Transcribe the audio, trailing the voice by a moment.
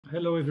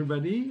Hello,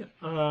 everybody.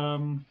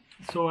 I'm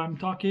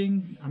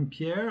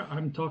Pierre.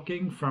 I'm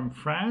talking from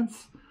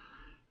France.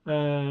 For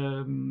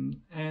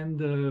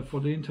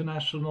the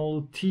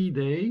International Tea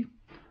Day,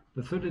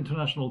 the third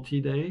International Tea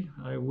Day,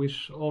 I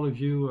wish all of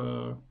you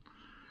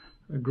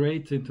a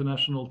great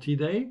International Tea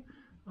Day.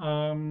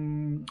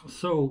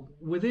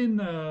 Within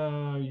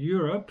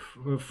Europe,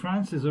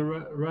 France is a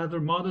rather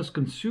modest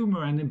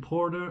consumer and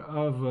importer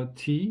of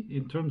tea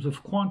in terms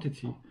of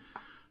quantity.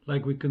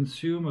 Like we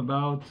consume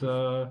about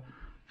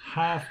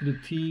half the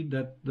tea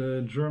that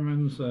the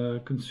Germans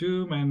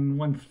consume and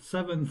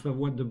 1/7 of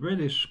what the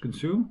British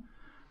consume,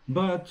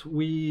 but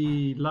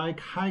we like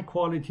high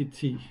quality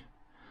tea.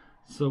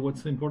 So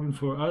what's important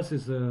for us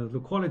is the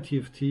quality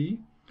of tea,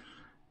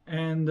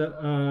 and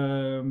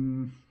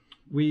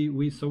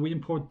we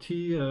import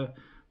tea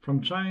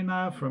from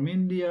China, from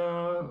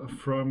India,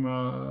 from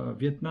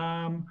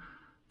Vietnam,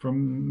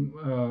 from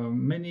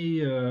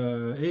many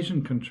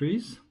Asian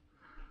countries.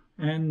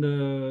 And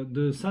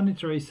the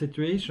sanitary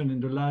situation in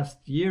the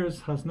last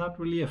years has not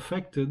really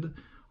affected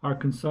our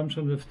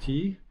consumption of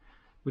tea,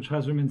 which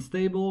has remained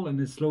stable and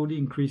is slowly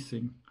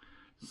increasing.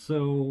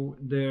 So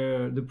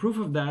the proof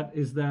of that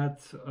is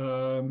that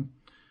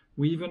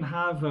we even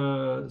have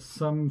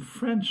some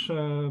French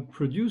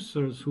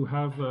producers who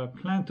have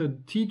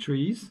planted tea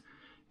trees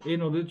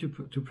in order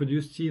to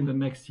produce tea in the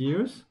next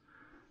years.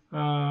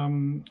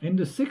 In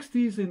the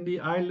 60s, in the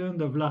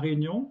island of La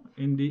Réunion,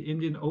 in the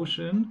Indian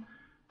Ocean,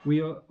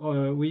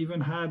 we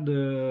even had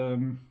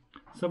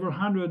several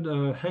hundred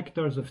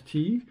hectares of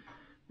tea,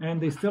 and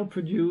they still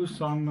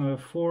produce on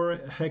 4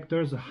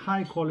 hectares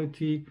high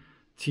quality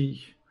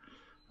tea.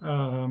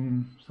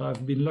 So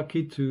I've been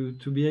lucky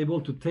to be able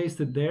to taste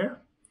it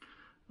there.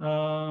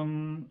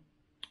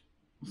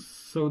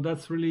 So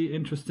that's really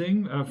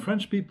interesting.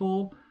 French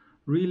people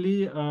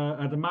really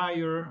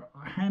admire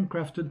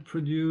handcrafted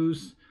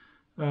produce,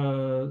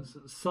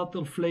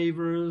 subtle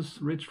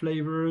flavors, rich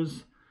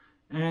flavors,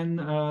 and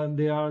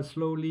they are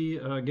slowly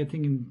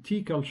getting in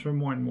tea culture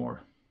more and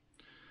more.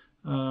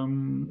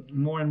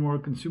 More and more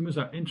consumers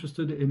are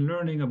interested in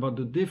learning about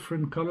the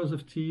different colors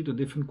of tea, the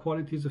different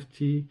qualities of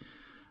tea,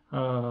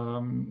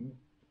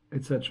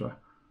 etc.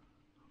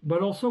 But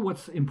also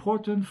what's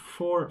important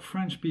for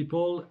French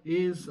people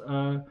is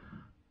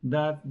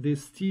that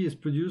this tea is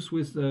produced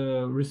with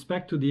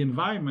respect to the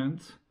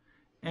environment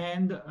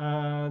and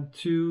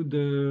to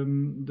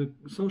the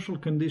social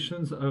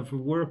conditions of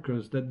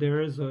workers, that there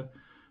is a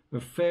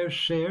fair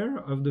share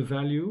of the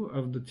value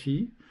of the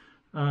tea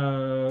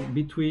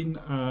between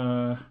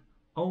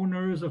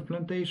owners of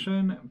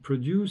plantation,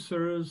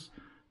 producers,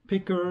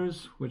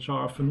 pickers, which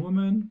are often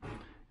women,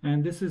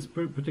 and this is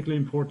particularly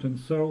important.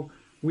 So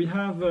we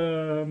have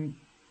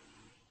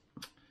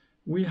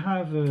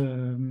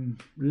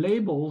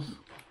labels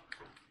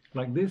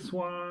like this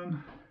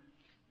one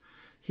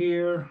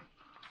here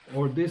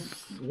or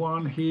this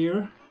one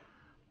here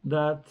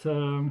that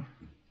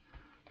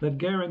that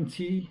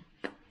guarantee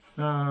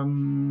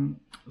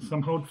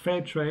somehow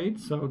fair trade,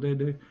 so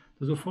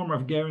there's a form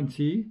of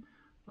guarantee,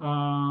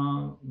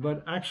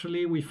 but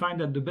actually we find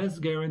that the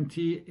best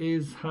guarantee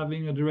is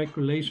having a direct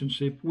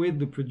relationship with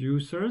the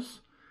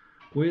producers,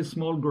 with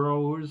small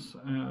growers.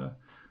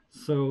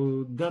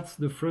 So that's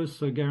the first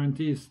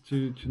guarantee, is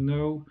to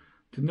know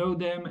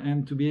them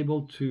and to be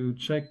able to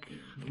check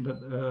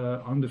that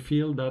on the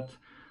field that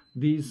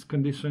these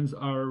conditions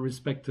are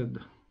respected.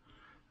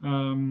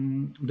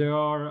 There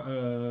are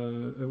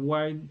a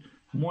wide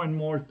more and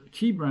more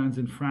tea brands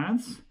in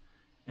France,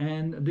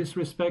 and this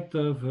respect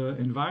of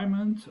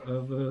environment,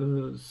 of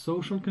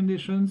social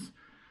conditions,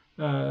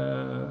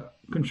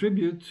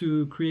 contribute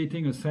to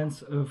creating a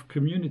sense of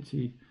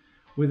community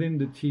within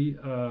the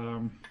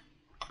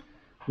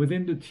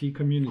tea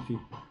community.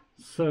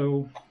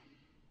 So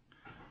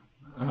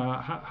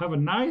have a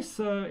nice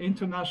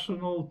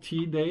International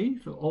Tea Day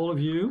for all of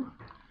you,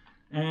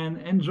 and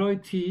enjoy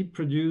tea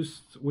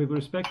produced with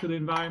respect to the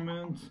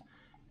environment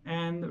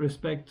and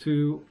respect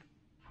to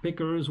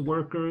pickers,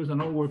 workers,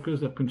 and all workers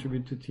that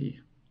contribute to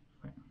tea.